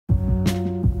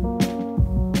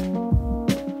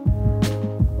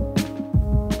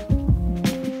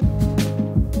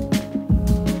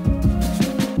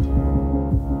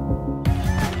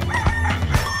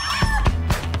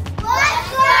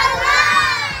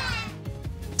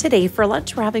Today for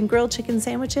lunch, we're having grilled chicken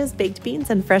sandwiches, baked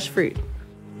beans, and fresh fruit.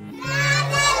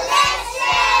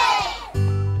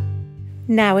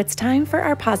 Now it's time for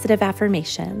our positive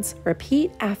affirmations.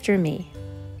 Repeat after me.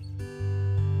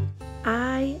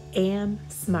 I am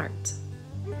smart.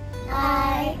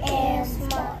 I am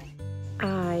smart.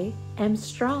 I am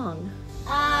strong.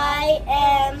 I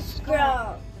am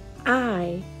strong.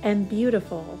 I am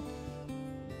beautiful.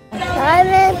 I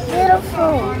am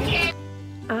beautiful.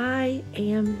 I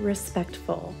am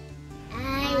respectful.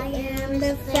 I am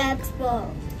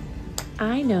respectful.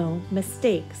 I know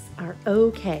mistakes are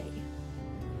okay.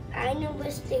 I know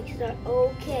mistakes are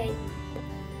okay.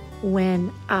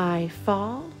 When I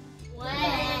fall,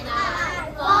 I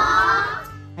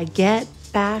get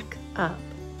back up.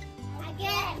 I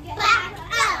get back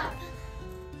up.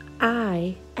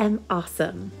 I am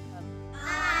awesome.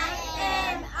 I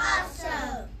am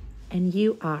awesome. And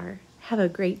you are. Have a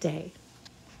great day.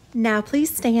 Now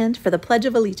please stand for the Pledge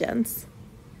of Allegiance.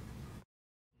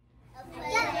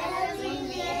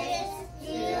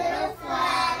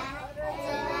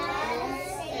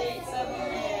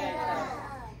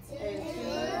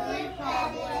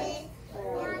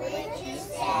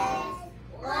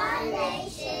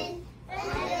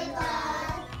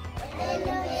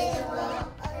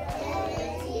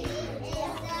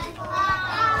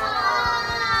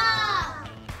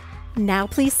 Now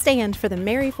please stand for the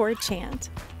Mary Ford chant.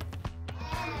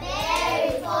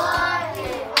 Mary Ford.